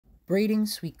Braiding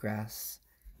Sweetgrass,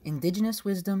 Indigenous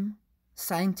Wisdom,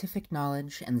 Scientific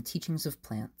Knowledge, and the Teachings of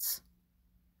Plants.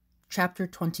 Chapter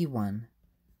 21,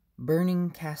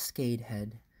 Burning Cascade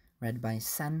Head, read by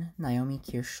Naomi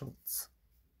Kirst-Schultz.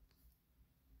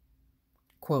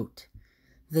 Quote,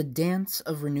 "The dance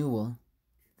of renewal,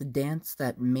 the dance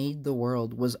that made the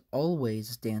world, was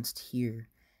always danced here,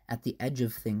 at the edge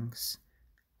of things,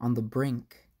 on the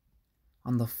brink,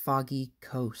 on the foggy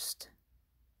coast."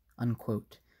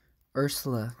 Unquote.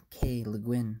 Ursula K. Le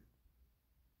Guin.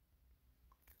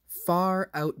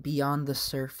 Far out beyond the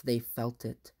surf they felt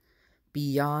it,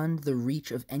 beyond the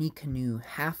reach of any canoe,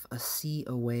 half a sea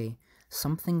away.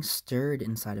 Something stirred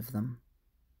inside of them,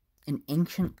 an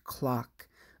ancient clock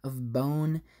of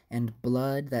bone and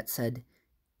blood that said,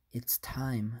 "It's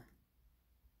time."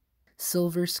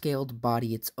 Silver-scaled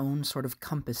body, its own sort of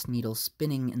compass needle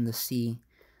spinning in the sea,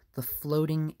 the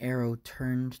floating arrow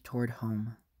turned toward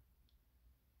home.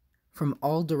 From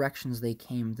all directions they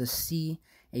came, the sea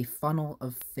a funnel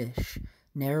of fish,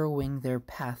 narrowing their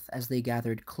path as they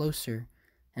gathered closer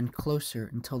and closer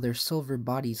until their silver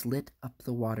bodies lit up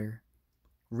the water.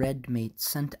 Red mates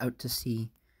sent out to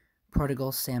sea,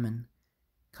 prodigal salmon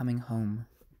coming home.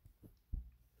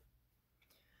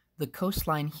 The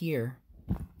coastline here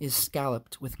is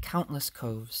scalloped with countless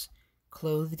coves,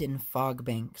 clothed in fog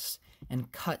banks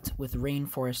and cut with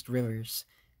rainforest rivers,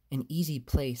 an easy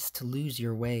place to lose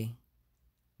your way,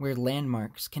 where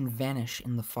landmarks can vanish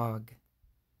in the fog.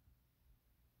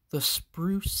 The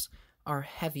spruce are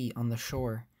heavy on the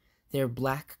shore, their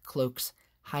black cloaks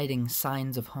hiding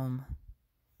signs of home.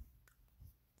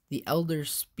 The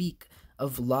elders speak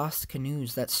of lost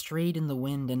canoes that strayed in the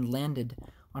wind and landed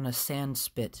on a sand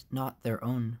spit not their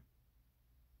own.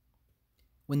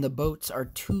 When the boats are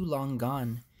too long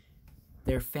gone,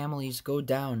 their families go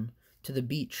down to the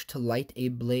beach to light a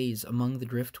blaze among the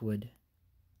driftwood,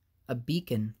 a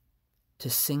beacon to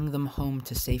sing them home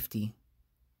to safety.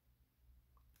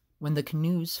 When the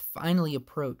canoes finally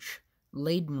approach,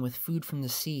 laden with food from the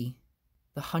sea,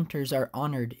 the hunters are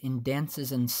honored in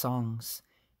dances and songs,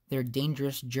 their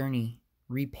dangerous journey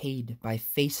repaid by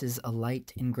faces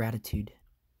alight in gratitude.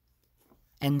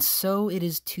 And so it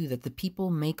is too that the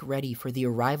people make ready for the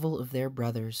arrival of their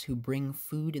brothers who bring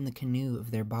food in the canoe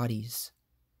of their bodies.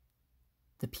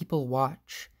 The people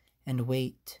watch and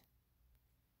wait.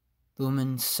 The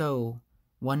women sew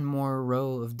one more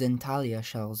row of dentalia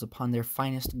shells upon their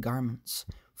finest garments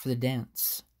for the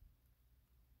dance.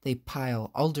 They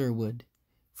pile alder wood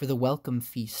for the welcome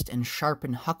feast and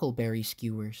sharpen huckleberry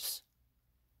skewers.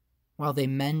 While they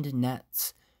mend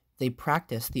nets, they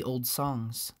practice the old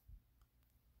songs.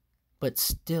 But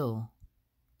still,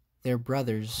 their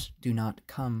brothers do not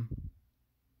come.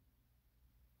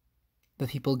 The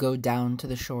people go down to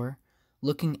the shore,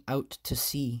 looking out to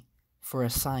sea for a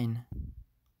sign.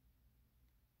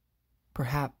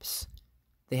 Perhaps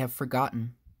they have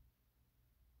forgotten.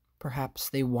 Perhaps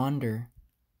they wander,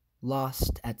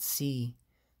 lost at sea,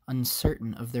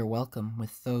 uncertain of their welcome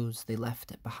with those they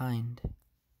left behind.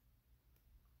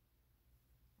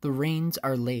 The rains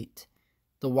are late,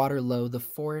 the water low, the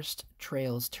forest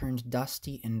trails turned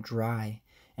dusty and dry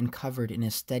and covered in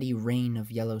a steady rain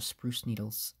of yellow spruce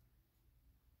needles.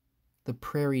 The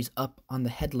prairies up on the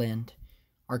headland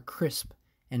are crisp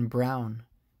and brown,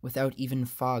 without even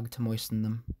fog to moisten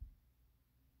them.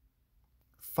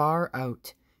 Far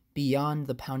out, beyond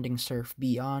the pounding surf,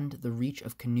 beyond the reach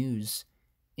of canoes,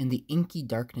 in the inky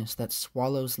darkness that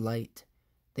swallows light,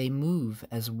 they move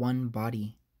as one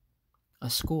body, a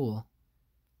school,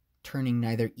 turning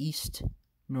neither east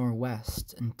nor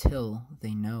west until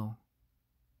they know.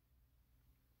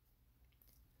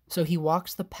 So he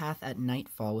walks the path at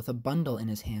nightfall with a bundle in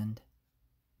his hand.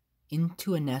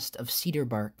 Into a nest of cedar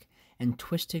bark and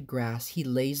twisted grass he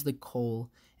lays the coal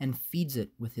and feeds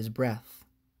it with his breath.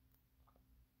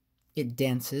 It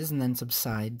dances and then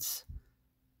subsides.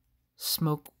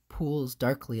 Smoke pools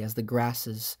darkly as the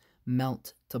grasses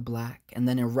melt to black and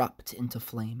then erupt into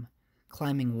flame,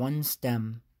 climbing one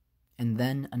stem and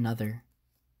then another.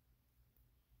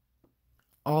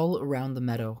 All around the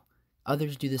meadow,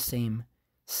 others do the same,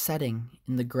 setting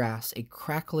in the grass a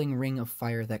crackling ring of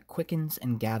fire that quickens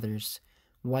and gathers,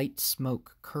 white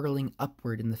smoke curling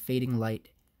upward in the fading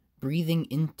light, breathing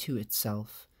into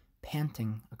itself,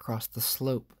 panting across the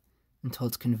slope until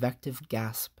its convective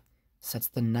gasp sets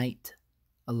the night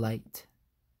alight.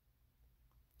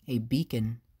 A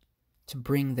beacon to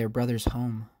bring their brothers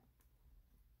home.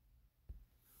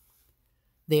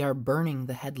 They are burning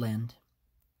the headland.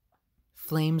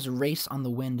 Flames race on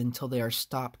the wind until they are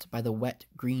stopped by the wet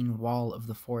green wall of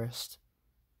the forest.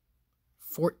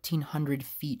 1,400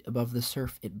 feet above the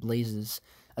surf it blazes,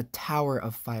 a tower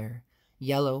of fire,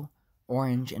 yellow,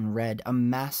 orange, and red, a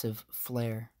massive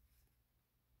flare.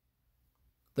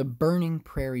 The burning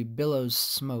prairie billows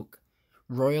smoke,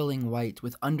 roiling white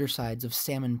with undersides of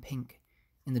salmon pink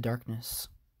in the darkness.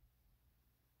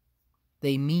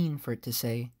 They mean for it to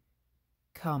say,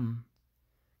 "Come,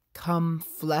 come,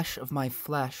 flesh of my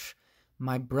flesh,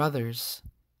 my brothers,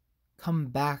 come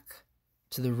back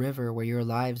to the river where your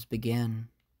lives began.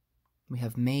 We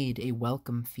have made a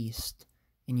welcome feast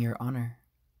in your honor."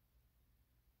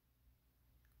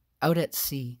 Out at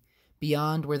sea,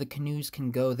 beyond where the canoes can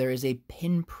go, there is a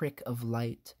pinprick of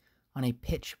light on a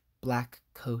pitch-black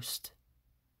coast,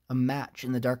 a match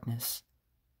in the darkness,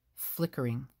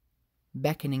 flickering,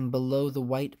 beckoning below the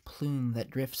white plume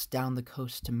that drifts down the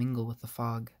coast to mingle with the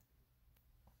fog.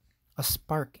 A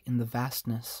spark in the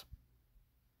vastness.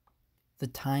 The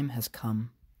time has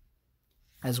come.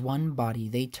 As one body,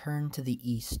 they turn to the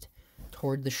east,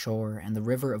 toward the shore and the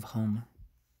river of home.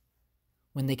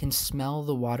 When they can smell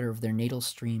the water of their natal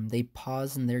stream, they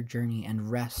pause in their journey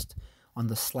and rest on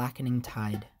the slackening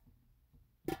tide.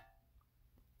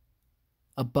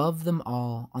 Above them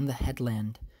all, on the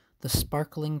headland, the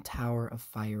sparkling tower of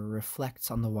fire reflects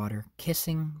on the water,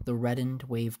 kissing the reddened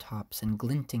wave tops and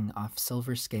glinting off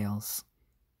silver scales.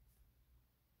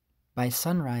 By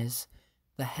sunrise,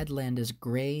 the headland is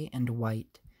gray and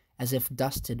white, as if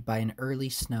dusted by an early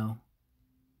snow.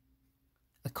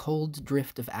 A cold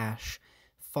drift of ash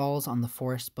falls on the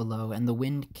forest below, and the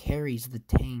wind carries the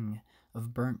tang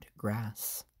of burnt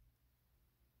grass.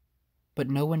 But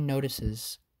no one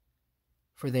notices,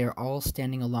 for they are all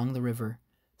standing along the river,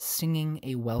 singing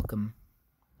a welcome,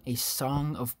 a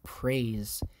song of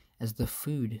praise as the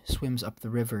food swims up the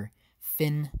river,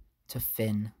 fin to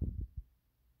fin.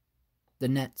 The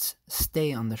nets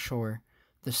stay on the shore,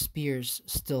 the spears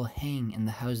still hang in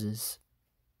the houses.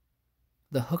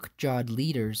 The hook-jawed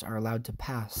leaders are allowed to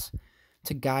pass,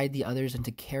 to guide the others and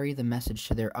to carry the message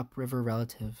to their upriver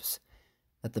relatives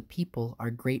that the people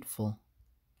are grateful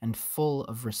and full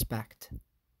of respect.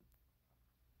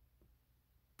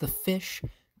 The fish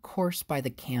course by the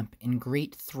camp in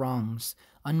great throngs,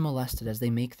 unmolested as they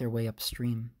make their way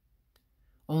upstream.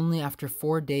 Only after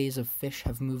 4 days of fish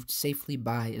have moved safely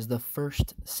by is the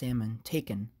first salmon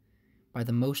taken by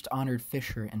the most honored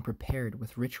fisher and prepared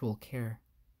with ritual care.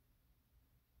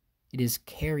 It is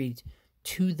carried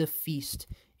to the feast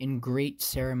in great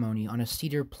ceremony on a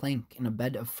cedar plank in a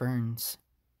bed of ferns.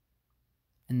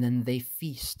 And then they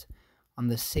feast on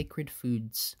the sacred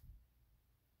foods: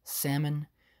 salmon,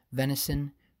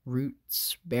 venison,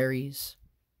 roots, berries,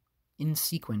 in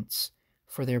sequence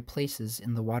for their places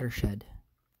in the watershed.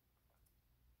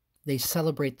 They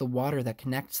celebrate the water that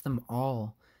connects them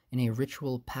all in a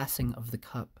ritual passing of the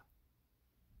cup.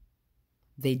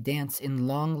 They dance in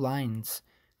long lines,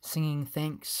 singing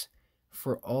thanks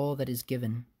for all that is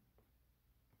given.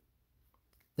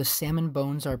 The salmon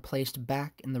bones are placed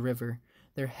back in the river,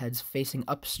 their heads facing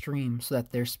upstream so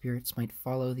that their spirits might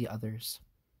follow the others.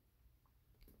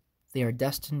 They are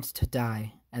destined to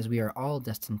die, as we are all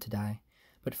destined to die,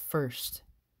 but first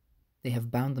they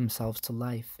have bound themselves to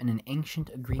life in an ancient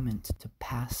agreement to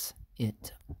pass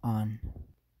it on.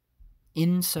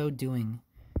 In so doing,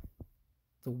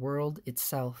 the world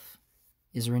itself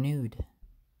is renewed.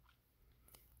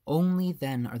 Only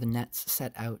then are the nets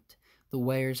set out, the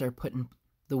weirs are put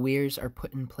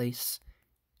in place,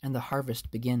 and the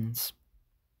harvest begins.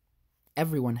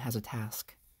 Everyone has a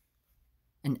task.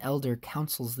 An elder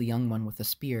counsels the young one with a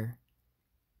spear.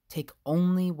 Take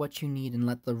only what you need and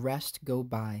let the rest go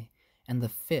by, and the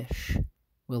fish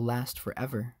will last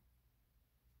forever.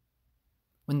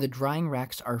 When the drying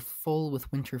racks are full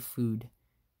with winter food,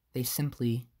 they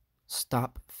simply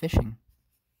stop fishing.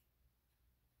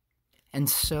 And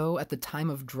so, at the time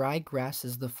of dry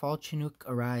grasses, the fall Chinook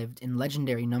arrived in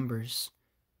legendary numbers.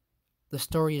 The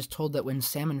story is told that when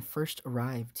salmon first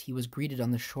arrived, he was greeted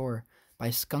on the shore by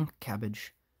skunk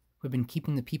cabbage, who had been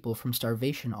keeping the people from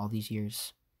starvation all these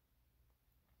years.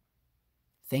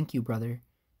 "Thank you, brother,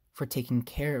 for taking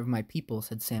care of my people,"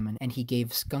 said Salmon, and he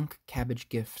gave skunk cabbage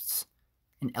gifts,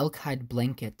 an elk-hide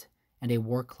blanket and a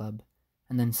war club,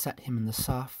 and then set him in the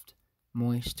soft,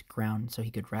 moist ground so he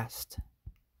could rest.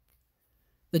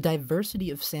 The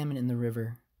diversity of salmon in the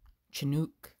river,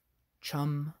 Chinook,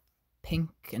 chum,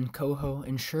 pink, and coho,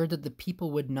 ensured that the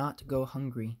people would not go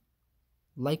hungry.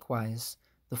 Likewise,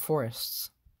 the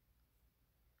forests.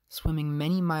 Swimming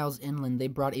many miles inland, they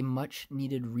brought a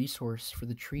much-needed resource for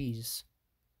the trees: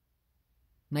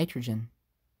 nitrogen.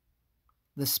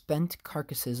 The spent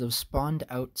carcasses of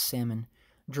spawned-out salmon,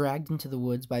 dragged into the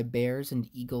woods by bears and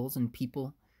eagles and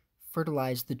people,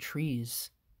 fertilized the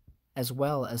trees, as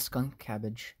well as skunk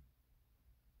cabbage.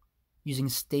 Using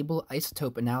stable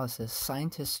isotope analysis,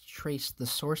 scientists traced the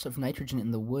source of nitrogen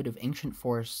in the wood of ancient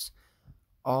forests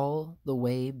all the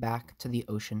way back to the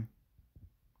ocean.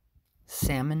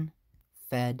 Salmon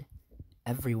fed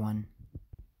everyone.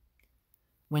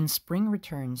 When spring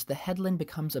returns, the headland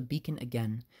becomes a beacon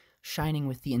again, shining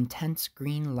with the intense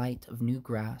green light of new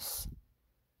grass.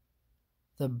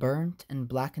 The burnt and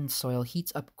blackened soil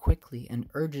heats up quickly and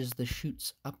urges the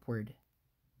shoots upward,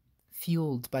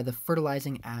 fueled by the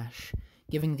fertilizing ash,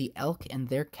 giving the elk and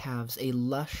their calves a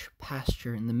lush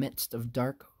pasture in the midst of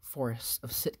dark forests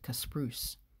of Sitka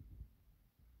spruce.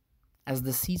 As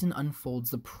the season unfolds,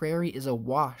 the prairie is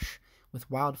awash with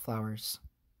wildflowers.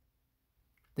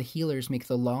 The healers make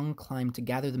the long climb to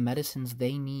gather the medicines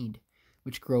they need,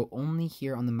 which grow only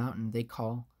here on the mountain they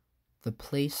call the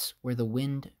place where the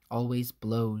wind always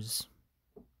blows.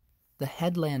 The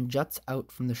headland juts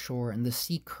out from the shore, and the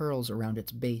sea curls around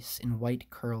its base in white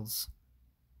curls.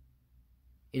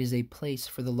 It is a place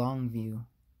for the long view.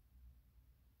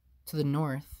 To the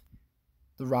north,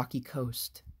 the rocky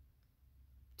coast.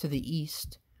 To the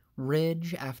east,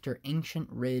 ridge after ancient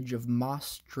ridge of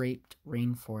moss-draped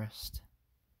rainforest.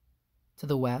 To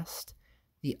the west,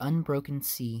 the unbroken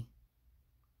sea.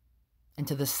 And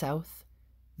to the south,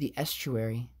 the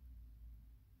estuary.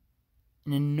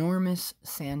 An enormous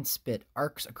sand spit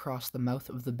arcs across the mouth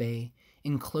of the bay,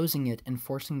 enclosing it and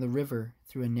forcing the river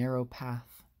through a narrow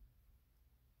path.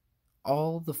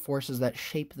 All the forces that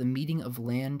shape the meeting of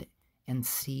land and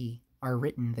sea are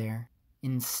written there,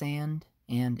 in sand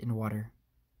and in water.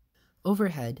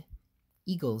 Overhead,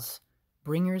 eagles,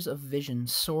 bringers of vision,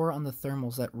 soar on the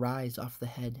thermals that rise off the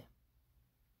head.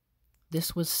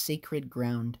 This was sacred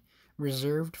ground,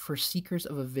 reserved for seekers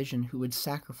of a vision who would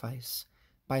sacrifice,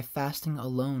 by fasting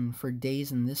alone for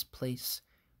days in this place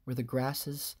where the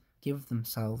grasses give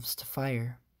themselves to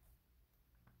fire.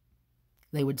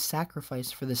 They would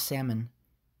sacrifice for the salmon,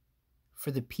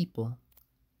 for the people,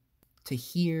 to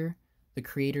hear the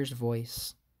Creator's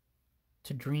voice,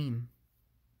 to dream.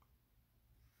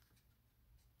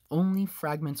 Only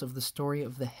fragments of the story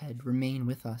of the head remain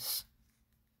with us.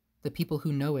 The people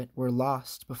who know it were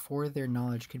lost before their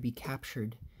knowledge could be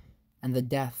captured, and the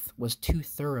death was too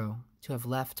thorough to have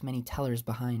left many tellers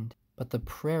behind. But the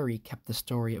prairie kept the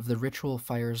story of the ritual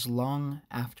fires long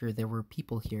after there were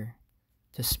people here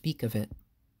to speak of it.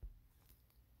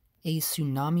 A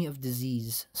tsunami of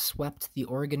disease swept the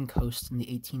Oregon coast in the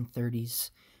 1830s,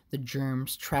 the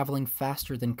germs traveling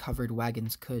faster than covered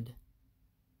wagons could.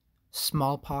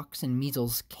 Smallpox and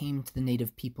measles came to the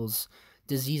native peoples,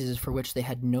 diseases for which they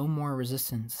had no more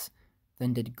resistance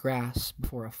than did grass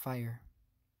before a fire.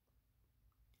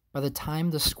 By the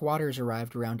time the squatters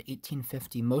arrived around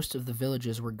 1850, most of the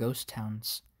villages were ghost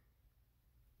towns.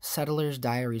 Settlers'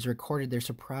 diaries recorded their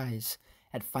surprise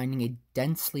at finding a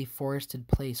densely forested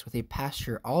place with a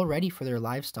pasture all ready for their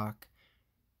livestock,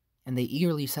 and they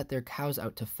eagerly set their cows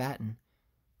out to fatten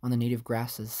on the native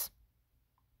grasses.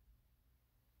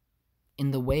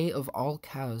 In the way of all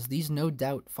cows, these no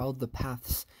doubt followed the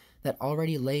paths that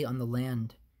already lay on the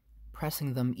land,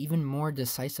 pressing them even more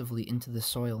decisively into the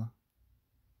soil.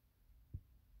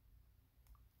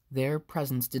 Their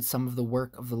presence did some of the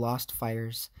work of the lost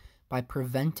fires by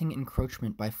preventing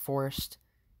encroachment by forest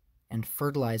and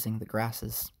fertilizing the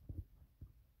grasses.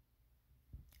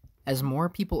 As more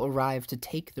people arrived to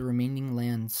take the remaining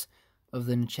lands of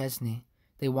the Nechesne,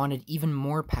 they wanted even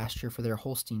more pasture for their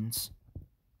Holsteins.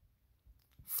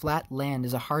 Flat land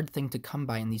is a hard thing to come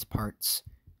by in these parts,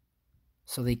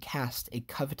 so they cast a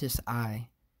covetous eye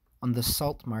on the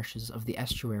salt marshes of the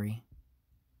estuary.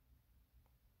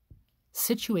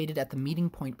 Situated at the meeting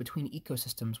point between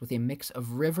ecosystems with a mix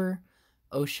of river,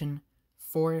 ocean,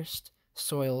 forest,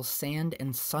 soil, sand,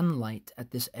 and sunlight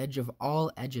at this edge of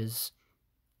all edges,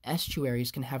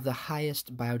 estuaries can have the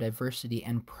highest biodiversity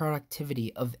and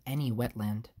productivity of any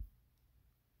wetland.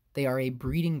 They are a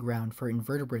breeding ground for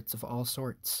invertebrates of all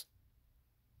sorts.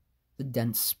 The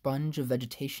dense sponge of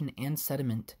vegetation and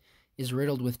sediment is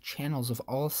riddled with channels of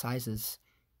all sizes,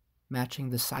 matching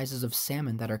the sizes of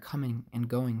salmon that are coming and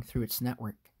going through its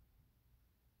network.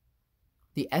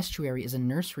 The estuary is a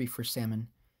nursery for salmon,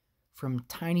 from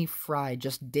tiny fry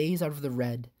just days out of the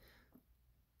red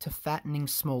to fattening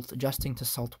smolt adjusting to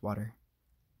salt water.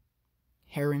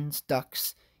 Herons,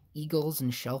 ducks, eagles,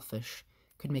 and shellfish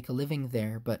could make a living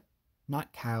there, but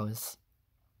not cows.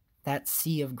 That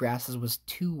sea of grasses was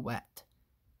too wet.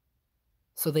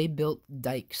 So they built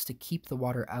dikes to keep the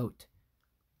water out,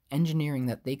 engineering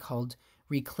that they called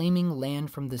reclaiming land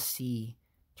from the sea,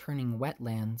 turning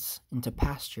wetlands into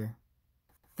pasture.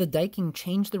 The diking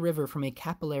changed the river from a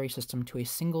capillary system to a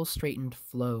single straightened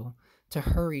flow to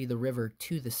hurry the river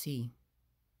to the sea.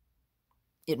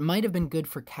 It might have been good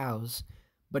for cows,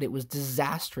 but it was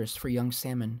disastrous for young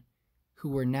salmon, who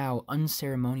were now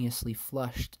unceremoniously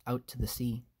flushed out to the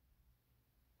sea.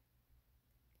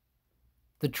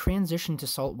 The transition to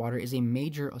saltwater is a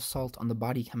major assault on the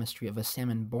body chemistry of a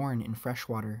salmon born in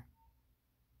freshwater.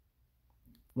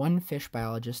 One fish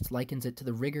biologist likens it to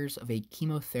the rigors of a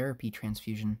chemotherapy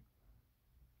transfusion.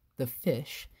 The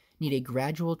fish need a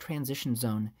gradual transition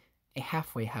zone, a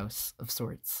halfway house of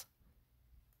sorts.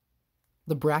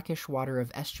 The brackish water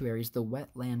of estuaries, the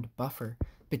wetland buffer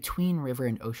between river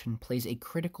and ocean, plays a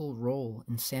critical role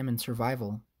in salmon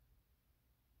survival.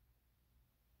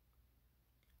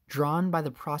 Drawn by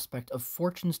the prospect of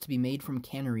fortunes to be made from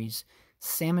canneries,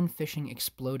 salmon fishing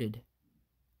exploded.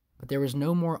 But there was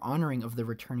no more honoring of the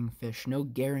returning fish, no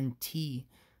guarantee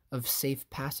of safe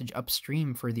passage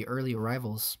upstream for the early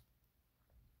arrivals.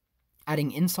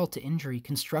 Adding insult to injury,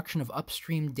 construction of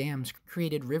upstream dams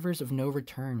created rivers of no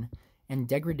return, and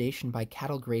degradation by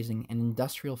cattle grazing and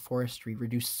industrial forestry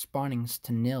reduced spawnings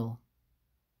to nil.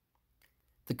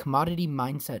 The commodity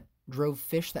mindset drove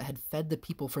fish that had fed the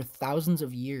people for thousands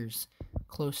of years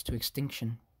close to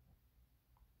extinction.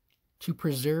 To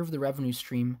preserve the revenue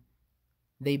stream,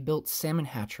 they built salmon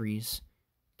hatcheries,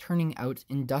 turning out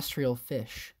industrial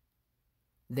fish.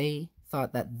 They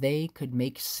thought that they could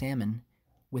make salmon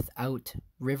without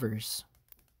rivers.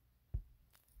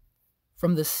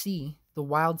 From the sea, the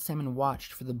wild salmon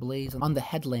watched for the blaze on the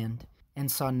headland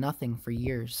and saw nothing for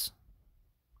years.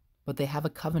 But they have a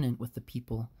covenant with the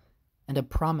people and a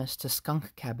promise to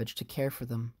skunk cabbage to care for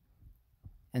them.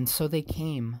 And so they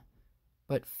came,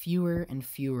 but fewer and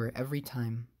fewer every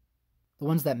time. The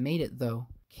ones that made it, though,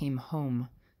 came home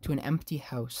to an empty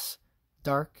house,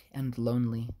 dark and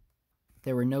lonely.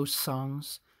 There were no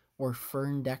songs or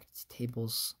fern-decked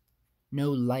tables,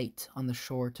 no light on the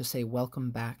shore to say welcome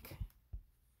back.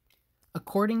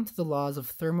 According to the laws of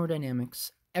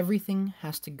thermodynamics, everything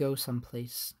has to go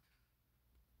someplace.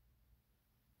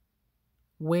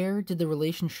 Where did the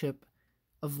relationship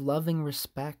of loving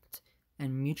respect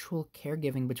and mutual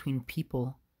caregiving between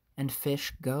people and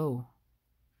fish go?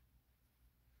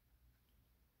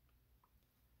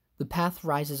 The path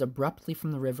rises abruptly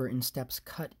from the river in steps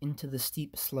cut into the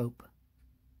steep slope.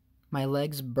 My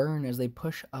legs burn as they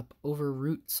push up over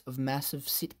roots of massive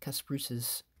Sitka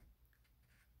spruces.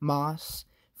 Moss,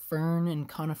 fern, and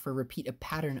conifer repeat a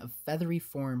pattern of feathery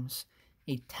forms,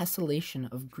 a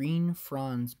tessellation of green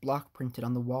fronds block-printed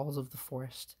on the walls of the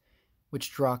forest,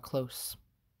 which draw close.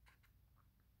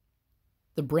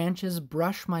 The branches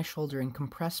brush my shoulder and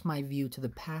compress my view to the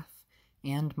path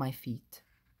and my feet.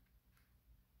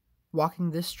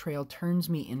 Walking this trail turns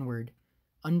me inward,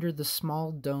 under the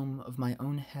small dome of my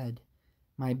own head,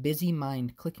 my busy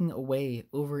mind clicking away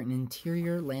over an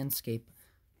interior landscape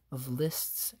of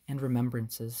lists and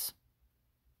remembrances.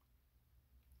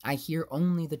 I hear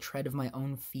only the tread of my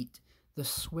own feet, the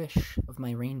swish of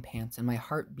my rain pants, and my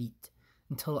heart beat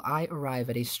until I arrive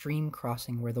at a stream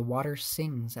crossing where the water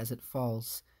sings as it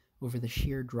falls over the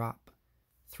sheer drop,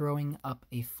 throwing up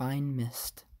a fine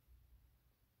mist.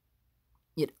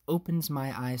 It opens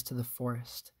my eyes to the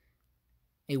forest.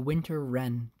 A winter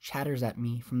wren chatters at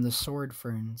me from the sword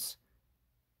ferns.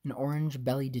 An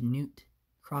orange-bellied newt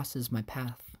crosses my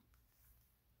path.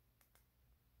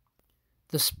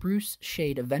 The spruce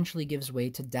shade eventually gives way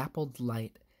to dappled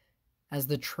light as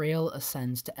the trail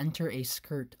ascends to enter a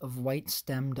skirt of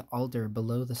white-stemmed alder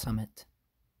below the summit.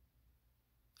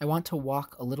 I want to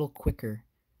walk a little quicker,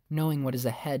 knowing what is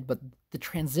ahead, but the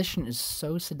transition is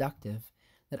so seductive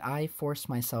that I force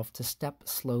myself to step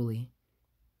slowly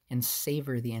and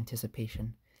savor the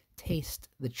anticipation, taste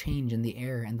the change in the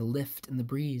air and the lift in the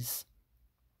breeze.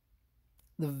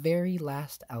 The very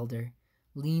last alder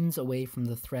leans away from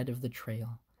the thread of the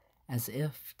trail, as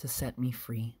if to set me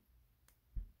free.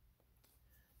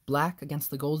 Black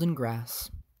against the golden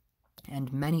grass,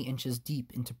 and many inches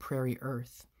deep into prairie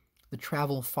earth, the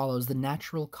travel follows the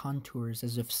natural contours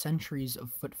as if centuries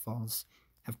of footfalls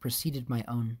have preceded my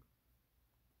own.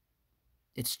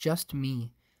 It's just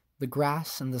me, the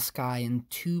grass and the sky, and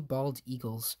two bald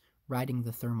eagles riding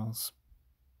the thermals.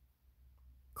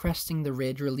 Cresting the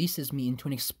ridge releases me into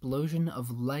an explosion of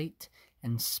light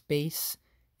and space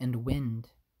and wind.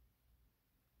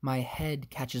 My head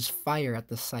catches fire at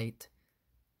the sight.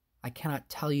 I cannot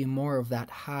tell you more of that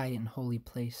high and holy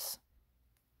place.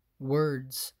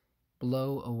 Words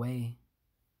blow away.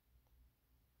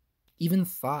 Even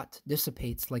thought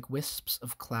dissipates like wisps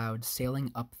of cloud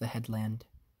sailing up the headland.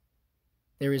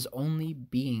 There is only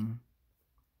being.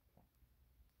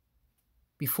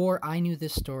 Before I knew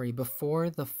this story,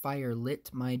 before the fire lit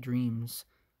my dreams,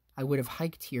 I would have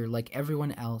hiked here like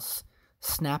everyone else,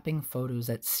 snapping photos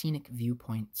at scenic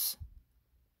viewpoints.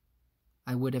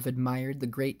 I would have admired the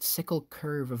great sickle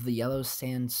curve of the yellow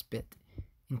sand spit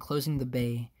enclosing the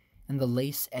bay and the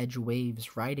lace-edge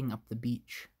waves riding up the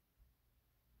beach.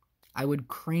 I would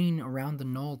crane around the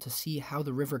knoll to see how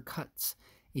the river cuts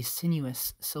a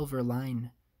sinuous silver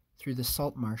line through the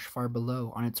salt marsh far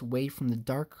below on its way from the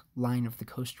dark line of the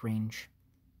coast range.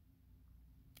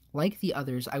 Like the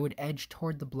others, I would edge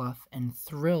toward the bluff and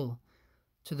thrill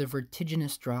to the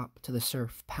vertiginous drop to the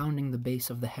surf pounding the base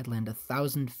of the headland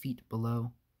 1,000 feet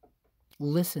below.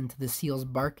 Listen to the seals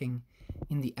barking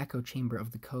in the echo chamber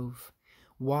of the cove.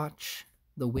 Watch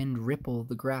the wind ripple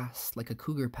the grass like a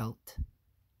cougar pelt.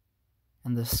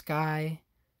 And the sky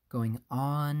going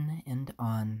on and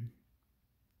on.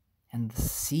 And the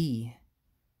sea.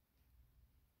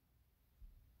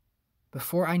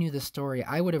 Before I knew the story,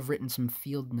 I would have written some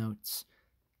field notes,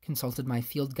 consulted my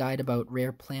field guide about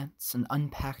rare plants, and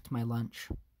unpacked my lunch.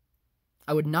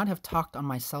 I would not have talked on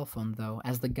my cell phone, though,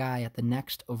 as the guy at the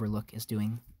next overlook is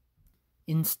doing.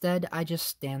 Instead, I just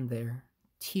stand there,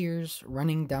 tears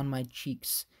running down my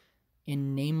cheeks,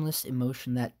 in nameless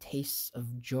emotion that tastes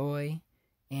of joy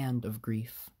and of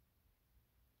grief.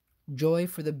 Joy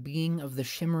for the being of the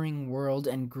shimmering world,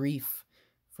 and grief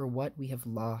for what we have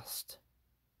lost.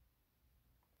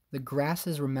 The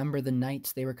grasses remember the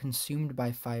nights they were consumed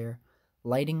by fire,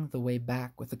 lighting the way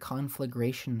back with a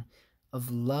conflagration of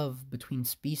love between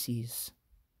species.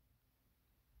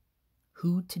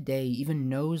 Who today even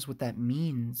knows what that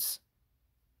means?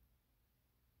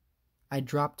 I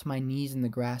drop to my knees in the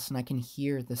grass and I can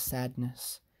hear the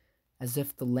sadness, as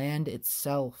if the land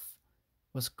itself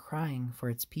was crying for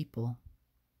its people.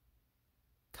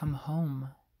 Come home.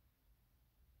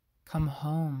 Come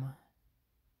home.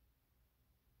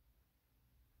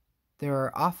 There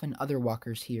are often other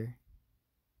walkers here.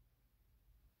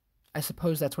 I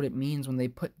suppose that's what it means when they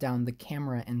put down the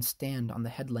camera and stand on the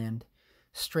headland,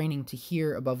 straining to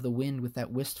hear above the wind with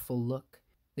that wistful look,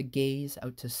 the gaze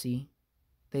out to sea.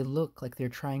 They look like they're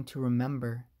trying to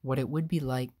remember what it would be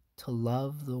like to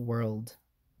love the world.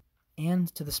 And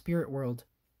to the spirit world,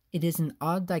 it is an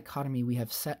odd dichotomy we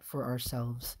have set for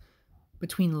ourselves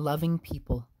between loving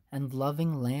people and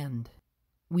loving land.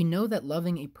 We know that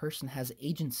loving a person has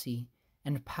agency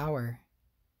and power.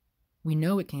 We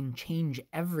know it can change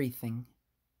everything.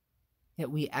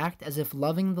 Yet we act as if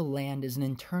loving the land is an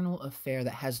internal affair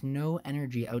that has no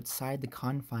energy outside the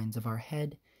confines of our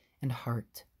head and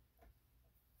heart.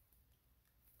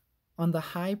 On the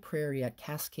high prairie at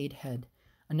Cascade Head,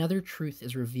 another truth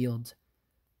is revealed.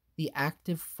 The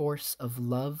active force of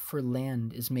love for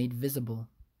land is made visible.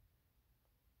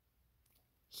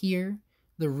 Here,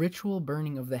 the ritual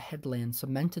burning of the headland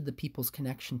cemented the people's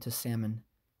connection to salmon,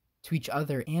 to each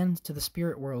other and to the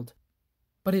spirit world,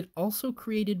 but it also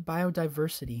created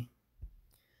biodiversity.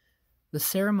 The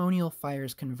ceremonial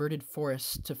fires converted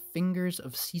forests to fingers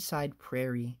of seaside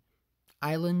prairie,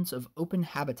 islands of open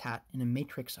habitat in a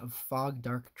matrix of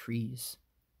fog-dark trees.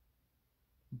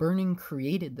 Burning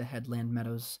created the headland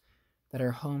meadows that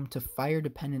are home to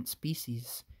fire-dependent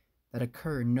species that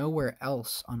occur nowhere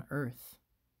else on Earth.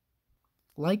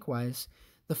 Likewise,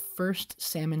 the first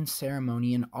salmon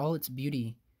ceremony in all its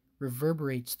beauty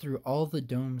reverberates through all the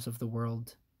domes of the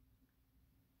world.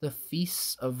 The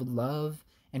feasts of love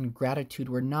and gratitude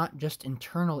were not just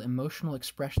internal emotional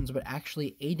expressions, but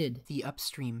actually aided the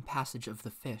upstream passage of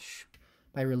the fish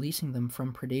by releasing them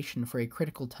from predation for a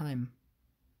critical time.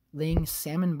 Laying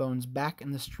salmon bones back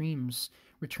in the streams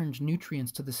returned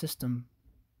nutrients to the system.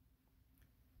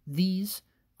 These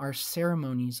are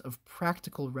ceremonies of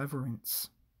practical reverence.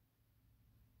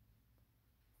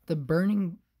 The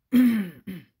burning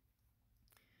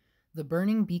The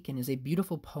burning beacon is a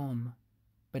beautiful poem,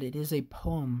 but it is a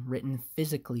poem written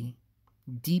physically,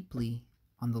 deeply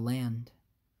on the land.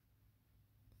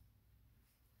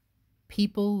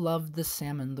 People loved the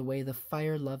salmon the way the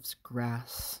fire loves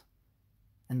grass,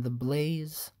 and the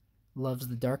blaze loves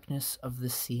the darkness of the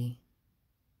sea.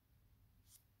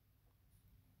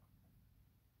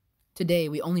 Today,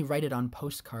 we only write it on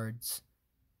postcards.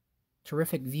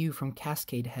 Terrific view from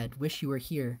Cascade Head, wish you were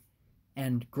here,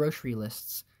 and grocery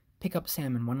lists, pick up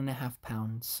salmon 1.5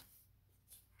 pounds.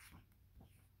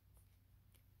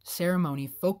 Ceremony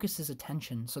focuses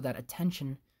attention so that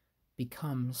attention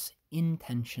becomes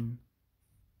intention.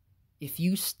 If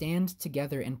you stand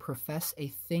together and profess a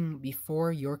thing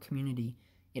before your community,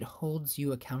 it holds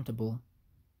you accountable.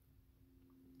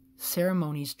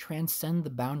 Ceremonies transcend the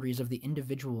boundaries of the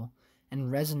individual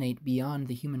and resonate beyond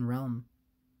the human realm.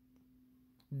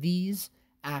 These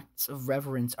acts of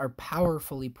reverence are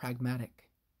powerfully pragmatic.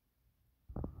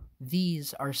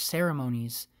 These are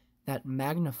ceremonies that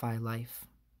magnify life.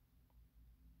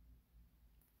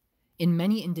 In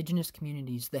many indigenous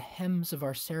communities, the hems of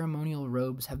our ceremonial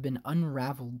robes have been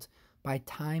unraveled by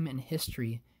time and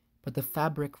history, but the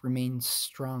fabric remains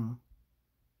strong.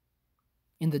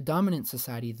 In the dominant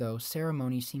society, though,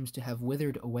 ceremony seems to have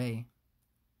withered away.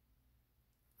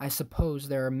 I suppose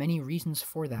there are many reasons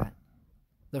for that.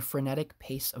 The frenetic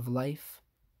pace of life,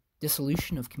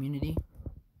 dissolution of community,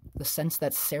 the sense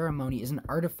that ceremony is an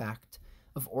artifact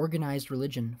of organized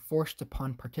religion forced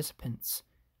upon participants,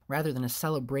 rather than a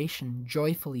celebration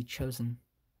joyfully chosen.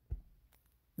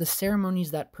 The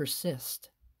ceremonies that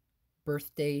persist,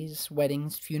 birthdays,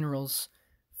 weddings, funerals,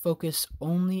 focus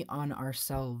only on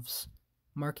ourselves,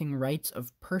 marking rites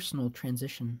of personal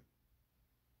transition.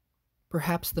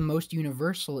 Perhaps the most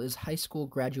universal is high school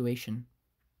graduation.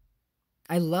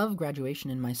 I love graduation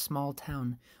in my small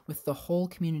town, with the whole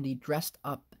community dressed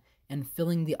up and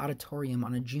filling the auditorium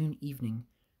on a June evening,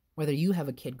 whether you have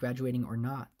a kid graduating or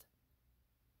not.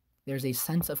 There's a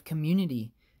sense of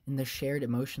community in the shared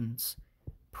emotions,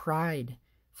 pride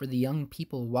for the young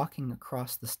people walking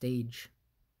across the stage,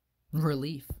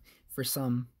 relief for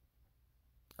some,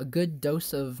 a good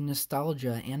dose of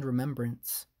nostalgia and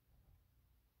remembrance.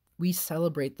 We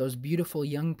celebrate those beautiful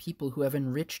young people who have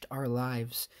enriched our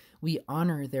lives. We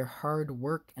honor their hard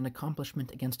work and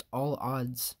accomplishment against all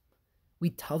odds. We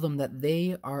tell them that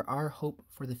they are our hope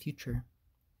for the future.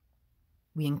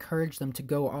 We encourage them to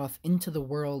go off into the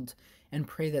world and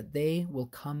pray that they will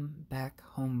come back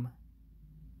home.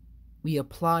 We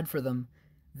applaud for them.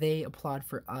 They applaud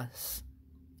for us.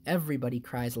 Everybody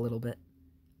cries a little bit.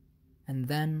 And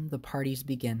then the parties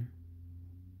begin.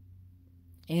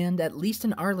 And at least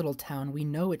in our little town, we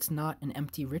know it's not an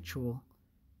empty ritual.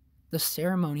 The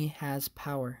ceremony has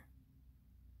power.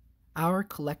 Our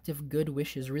collective good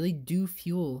wishes really do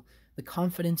fuel the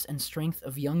confidence and strength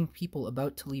of young people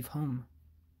about to leave home.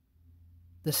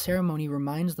 The ceremony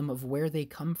reminds them of where they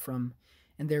come from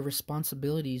and their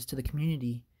responsibilities to the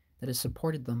community that has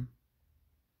supported them.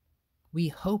 We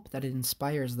hope that it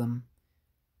inspires them,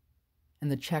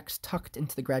 and the checks tucked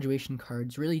into the graduation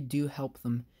cards really do help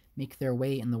them make their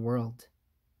way in the world.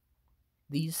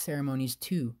 These ceremonies,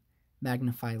 too,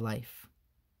 magnify life.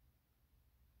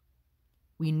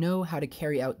 We know how to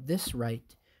carry out this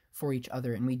rite for each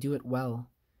other, and we do it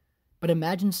well. But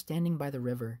imagine standing by the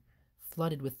river,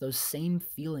 flooded with those same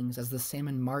feelings as the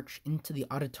salmon march into the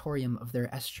auditorium of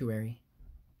their estuary.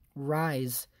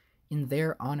 Rise in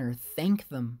their honor, thank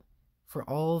them for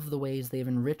all of the ways they have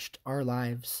enriched our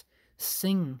lives.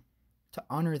 Sing to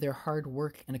honor their hard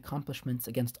work and accomplishments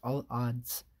against all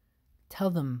odds. Tell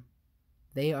them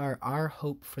they are our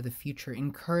hope for the future.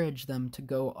 Encourage them to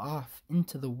go off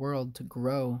into the world to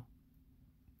grow,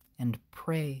 and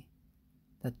pray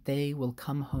that they will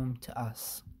come home to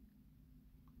us.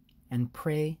 And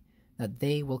pray that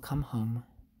they will come home.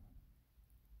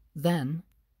 Then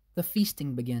the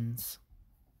feasting begins.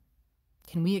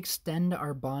 Can we extend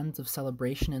our bonds of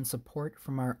celebration and support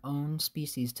from our own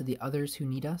species to the others who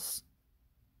need us?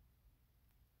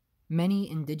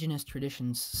 Many indigenous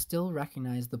traditions still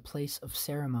recognize the place of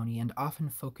ceremony and often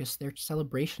focus their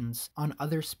celebrations on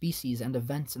other species and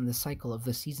events in the cycle of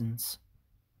the seasons.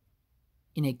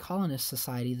 In a colonist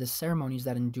society, the ceremonies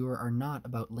that endure are not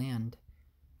about land.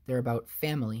 They're about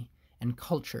family and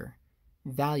culture,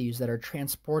 values that are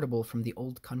transportable from the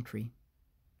old country.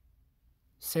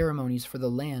 Ceremonies for the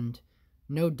land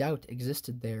no doubt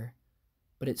existed there,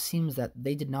 but it seems that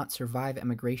they did not survive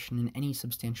emigration in any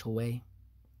substantial way.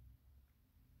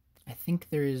 I think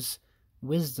there is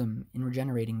wisdom in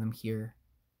regenerating them here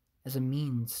as a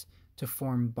means to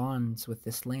form bonds with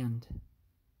this land.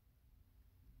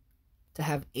 To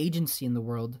have agency in the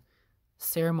world,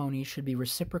 ceremonies should be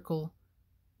reciprocal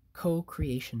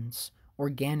co-creations,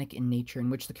 organic in nature, in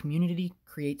which the community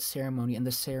creates ceremony and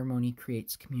the ceremony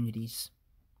creates communities.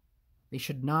 They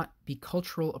should not be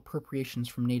cultural appropriations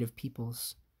from native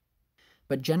peoples.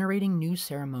 But generating new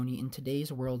ceremony in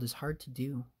today's world is hard to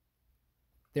do.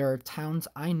 There are towns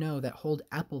I know that hold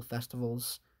apple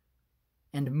festivals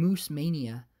and moose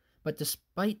mania, but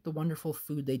despite the wonderful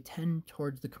food, they tend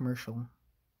towards the commercial.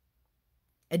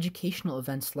 Educational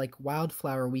events like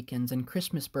wildflower weekends and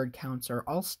Christmas bird counts are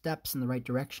all steps in the right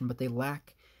direction, but they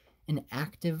lack an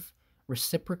active,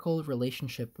 reciprocal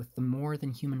relationship with the more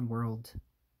than human world.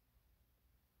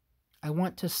 I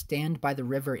want to stand by the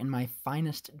river in my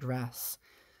finest dress.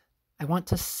 I want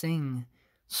to sing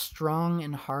strong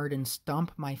and hard and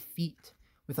stomp my feet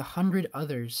with 100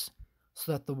 others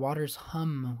so that the waters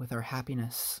hum with our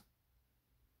happiness.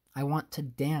 I want to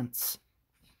dance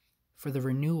for the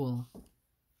renewal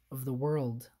of the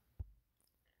world.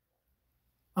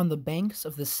 On the banks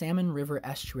of the Salmon River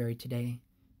estuary today,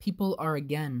 people are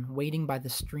again waiting by the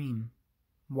stream,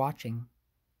 watching.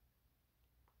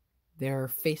 Their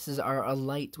faces are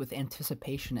alight with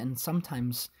anticipation and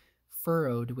sometimes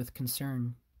furrowed with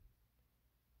concern.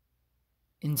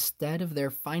 Instead of their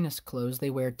finest clothes,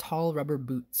 they wear tall rubber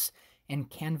boots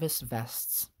and canvas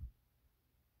vests.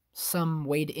 Some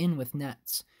wade in with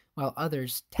nets, while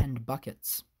others tend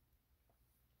buckets.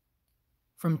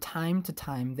 From time to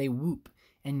time, they whoop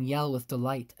and yell with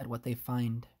delight at what they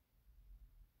find.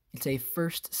 It's a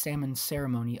first salmon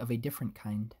ceremony of a different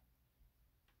kind.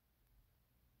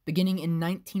 Beginning in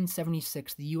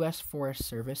 1976, the U.S. Forest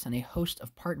Service and a host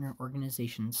of partner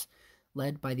organizations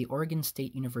led by the Oregon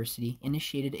State University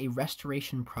initiated a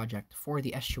restoration project for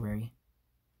the estuary.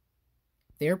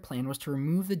 Their plan was to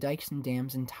remove the dikes and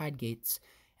dams and tide gates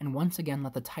and once again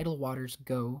let the tidal waters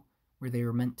go where they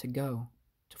were meant to go,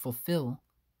 to fulfill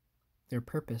their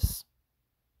purpose.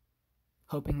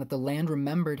 Hoping that the land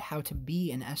remembered how to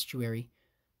be an estuary,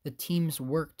 the teams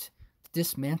worked to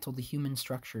dismantle the human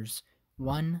structures,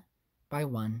 one by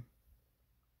one.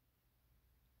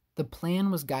 The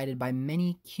plan was guided by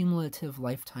many cumulative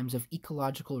lifetimes of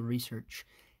ecological research,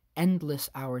 endless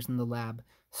hours in the lab,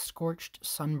 scorched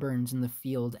sunburns in the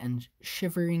field, and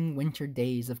shivering winter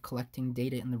days of collecting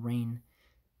data in the rain,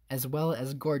 as well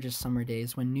as gorgeous summer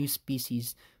days when new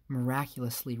species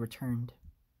miraculously returned.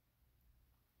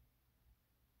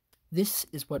 This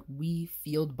is what we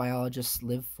field biologists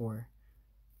live for,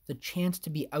 the chance to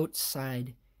be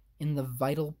outside in the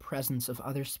vital presence of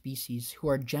other species who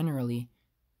are generally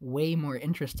way more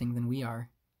interesting than we are.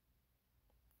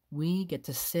 We get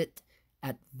to sit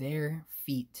at their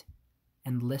feet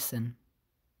and listen.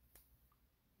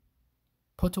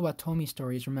 Potawatomi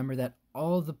stories remember that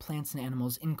all the plants and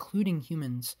animals, including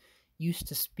humans, used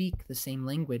to speak the same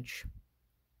language.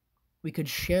 We could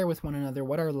share with one another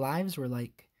what our lives were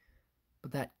like,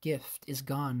 but that gift is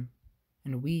gone,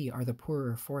 and we are the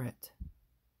poorer for it.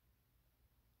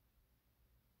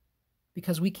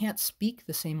 Because we can't speak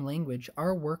the same language,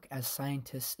 our work as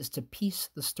scientists is to piece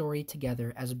the story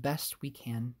together as best we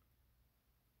can.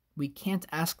 We can't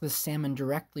ask the salmon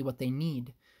directly what they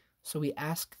need, so we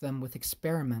ask them with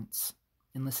experiments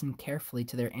and listen carefully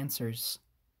to their answers.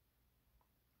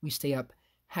 We stay up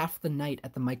half the night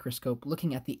at the microscope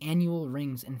looking at the annual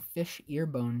rings and fish ear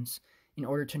bones in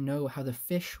order to know how the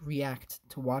fish react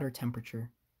to water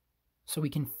temperature, so we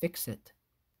can fix it.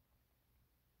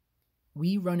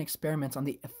 We run experiments on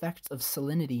the effects of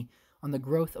salinity on the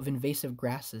growth of invasive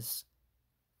grasses,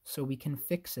 so we can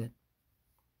fix it.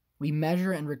 We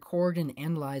measure and record and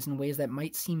analyze in ways that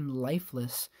might seem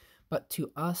lifeless, but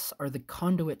to us are the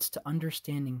conduits to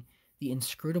understanding the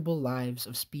inscrutable lives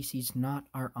of species not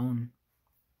our own.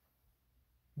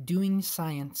 Doing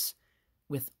science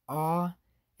with awe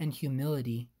and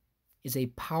humility is a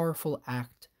powerful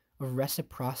act of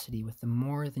reciprocity with the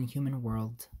more than human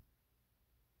world.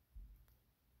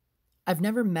 I've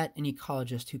never met an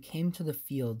ecologist who came to the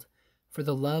field for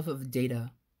the love of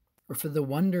data or for the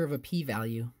wonder of a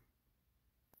p-value.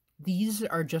 These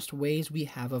are just ways we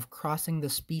have of crossing the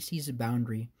species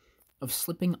boundary, of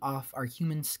slipping off our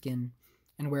human skin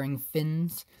and wearing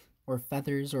fins or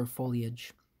feathers or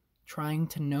foliage, trying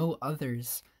to know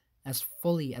others as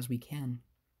fully as we can.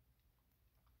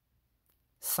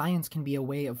 Science can be a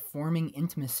way of forming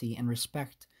intimacy and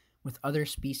respect with other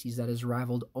species that is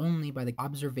rivaled only by the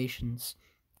observations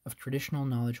of traditional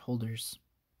knowledge holders.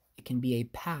 It can be a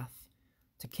path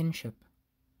to kinship.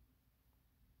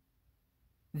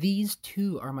 These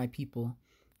too are my people,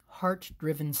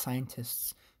 heart-driven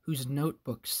scientists whose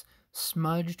notebooks,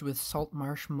 smudged with salt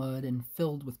marsh mud and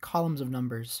filled with columns of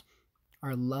numbers,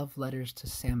 are love letters to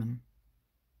salmon.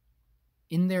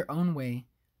 In their own way,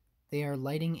 they are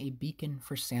lighting a beacon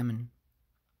for salmon,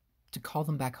 to call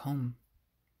them back home.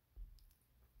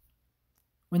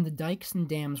 When the dikes and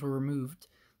dams were removed,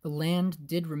 the land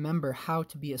did remember how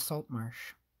to be a salt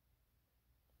marsh.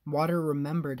 Water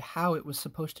remembered how it was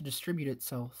supposed to distribute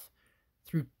itself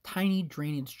through tiny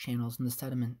drainage channels in the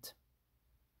sediment.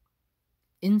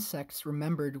 Insects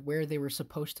remembered where they were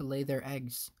supposed to lay their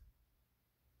eggs.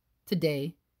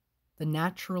 Today, the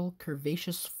natural,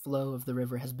 curvaceous flow of the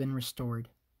river has been restored.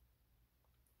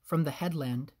 From the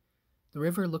headland, the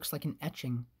river looks like an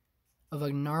etching of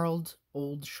a gnarled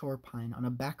old shore pine on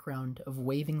a background of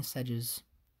waving sedges.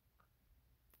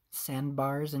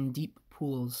 Sandbars and deep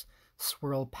pools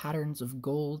swirl patterns of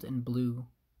gold and blue.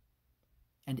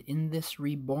 And in this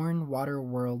reborn water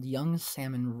world, young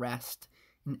salmon rest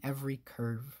in every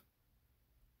curve.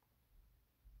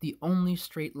 The only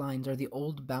straight lines are the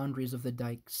old boundaries of the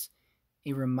dikes,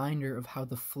 a reminder of how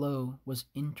the flow was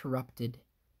interrupted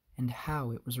and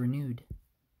how it was renewed.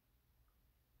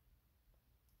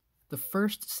 The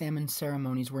first salmon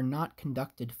ceremonies were not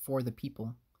conducted for the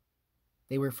people.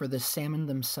 They were for the salmon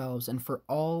themselves and for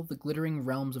all the glittering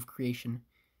realms of creation,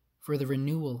 for the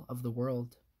renewal of the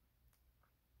world.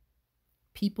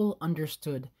 People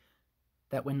understood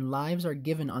that when lives are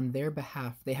given on their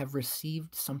behalf, they have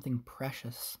received something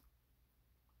precious.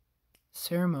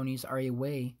 Ceremonies are a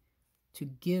way to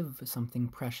give something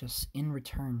precious in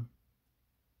return.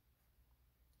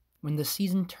 When the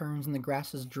season turns and the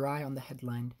grass is dry on the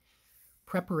headland,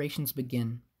 preparations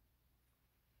begin.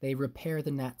 They repair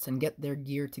the nets and get their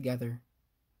gear together.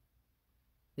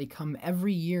 They come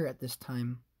every year at this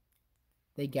time.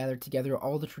 They gather together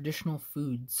all the traditional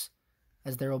foods,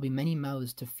 as there will be many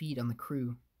mouths to feed on the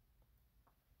crew.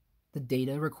 The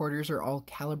data recorders are all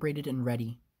calibrated and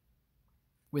ready.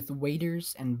 With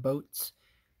waders and boats,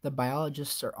 the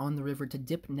biologists are on the river to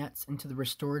dip nets into the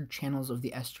restored channels of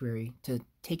the estuary to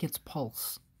take its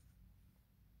pulse.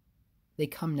 They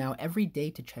come now every day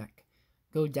to check,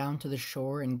 go down to the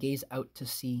shore and gaze out to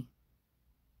sea.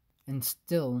 And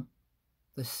still,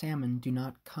 the salmon do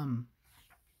not come.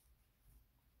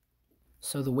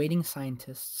 So the waiting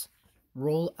scientists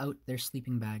roll out their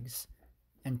sleeping bags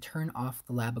and turn off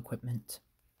the lab equipment.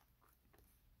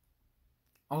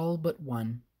 All but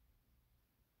one.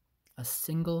 A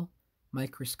single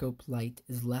microscope light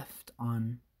is left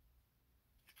on.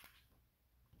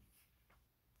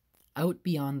 Out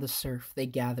beyond the surf they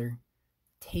gather,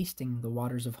 tasting the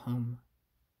waters of home.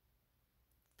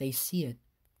 They see it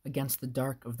against the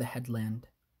dark of the headland.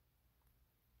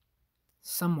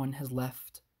 Someone has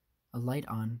left a light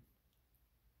on,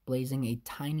 blazing a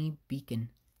tiny beacon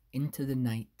into the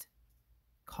night,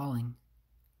 calling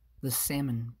the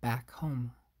salmon back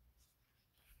home.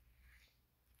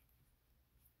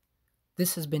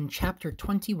 This has been Chapter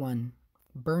 21,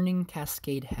 Burning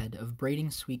Cascade Head of Braiding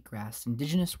Sweetgrass,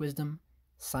 Indigenous Wisdom,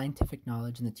 Scientific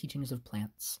Knowledge, and the Teachings of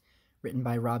Plants, written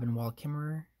by Robin Wall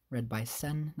Kimmerer, read by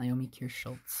Naomi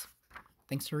Kirst-Schultz.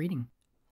 Thanks for reading.